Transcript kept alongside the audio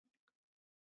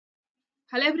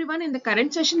Hello everyone, in the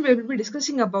current session we will be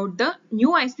discussing about the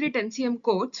new ICD 10cm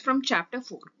codes from chapter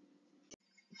 4.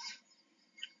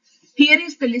 Here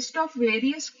is the list of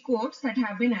various codes that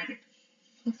have been added.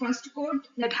 The first code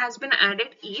that has been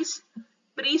added is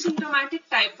pre-symptomatic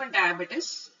type 1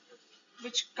 diabetes,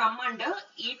 which come under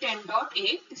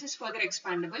E10.A. This is further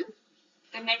expandable.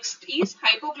 The next is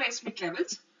hypoglycemic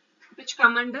levels, which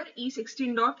come under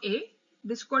E16.A.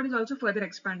 This code is also further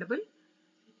expandable.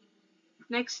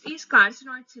 Next is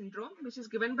carcinoid syndrome, which is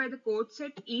given by the code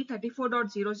set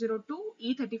E34.002,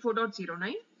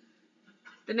 E34.09.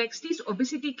 The next is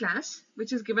obesity class,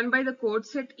 which is given by the code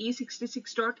set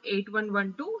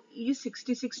E66.8112,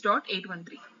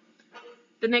 E66.813.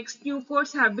 The next new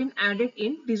codes have been added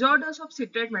in disorders of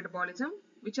citrate metabolism,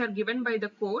 which are given by the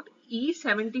code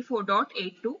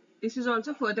E74.82. This is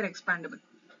also further expandable.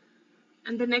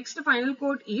 And the next final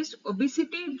code is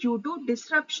obesity due to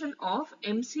disruption of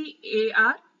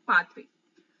MCAR pathway.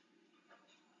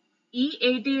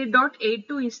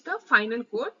 E88.82 is the final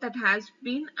code that has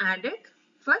been added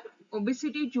for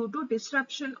obesity due to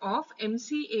disruption of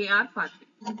MCAR pathway.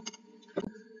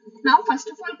 Now, first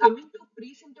of all, coming to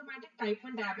pre-symptomatic type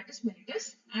 1 diabetes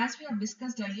mellitus, as we have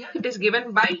discussed earlier, it is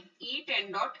given by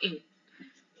E10.A.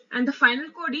 And the final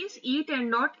code is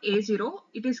E10.A0.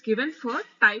 It is given for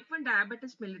type 1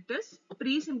 diabetes mellitus,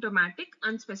 pre-symptomatic,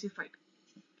 unspecified.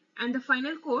 And the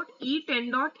final code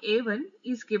E10.A1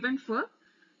 is given for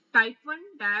type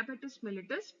 1 diabetes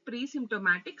mellitus,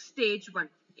 pre-symptomatic, stage 1.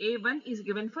 A1 is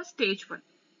given for stage 1.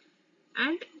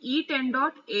 And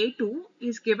E10.A2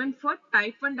 is given for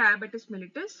type 1 diabetes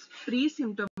mellitus,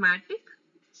 pre-symptomatic,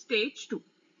 stage 2.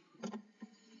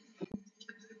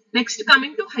 Next,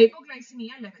 coming to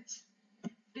hypoglycemia levels.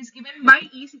 It is given by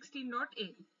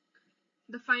E16.A.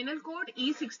 The final code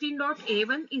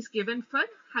E16.A1 is given for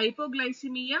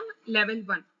hypoglycemia level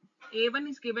 1. A1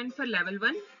 is given for level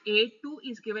 1, A2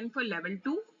 is given for level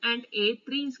 2, and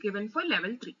A3 is given for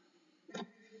level 3.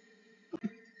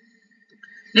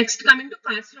 Next, coming to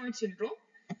carcinoid syndrome.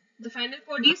 The final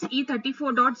code is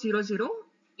E34.00.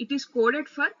 It is coded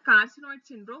for carcinoid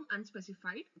syndrome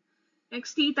unspecified.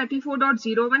 Next,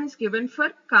 E34.01 is given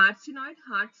for carcinoid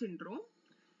heart syndrome,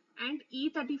 and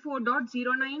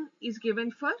E34.09 is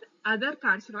given for other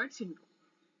carcinoid syndrome.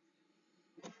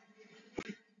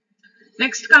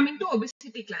 Next, coming to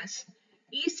obesity class,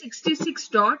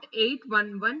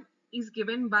 E66.811 is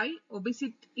given for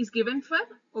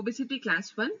obesity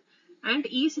class 1, and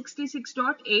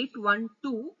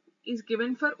E66.812 is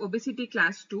given for obesity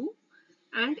class 2,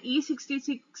 and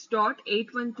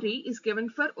E66.813 is given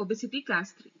for obesity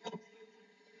class 3.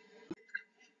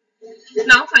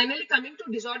 Now, finally coming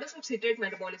to disorders of citrate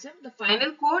metabolism, the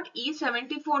final code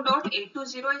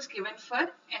E74.820 is given for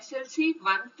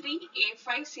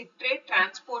SLC13A5 citrate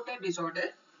transporter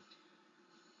disorder.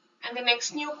 And the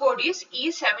next new code is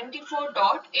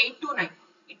E74.829.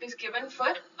 It is given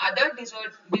for other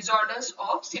disorders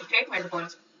of citrate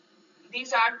metabolism.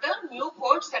 These are the new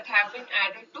codes that have been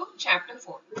added to chapter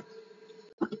 4.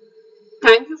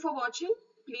 Thank you for watching.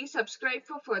 Please subscribe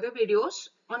for further videos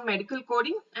on medical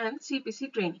coding and CPC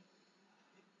training.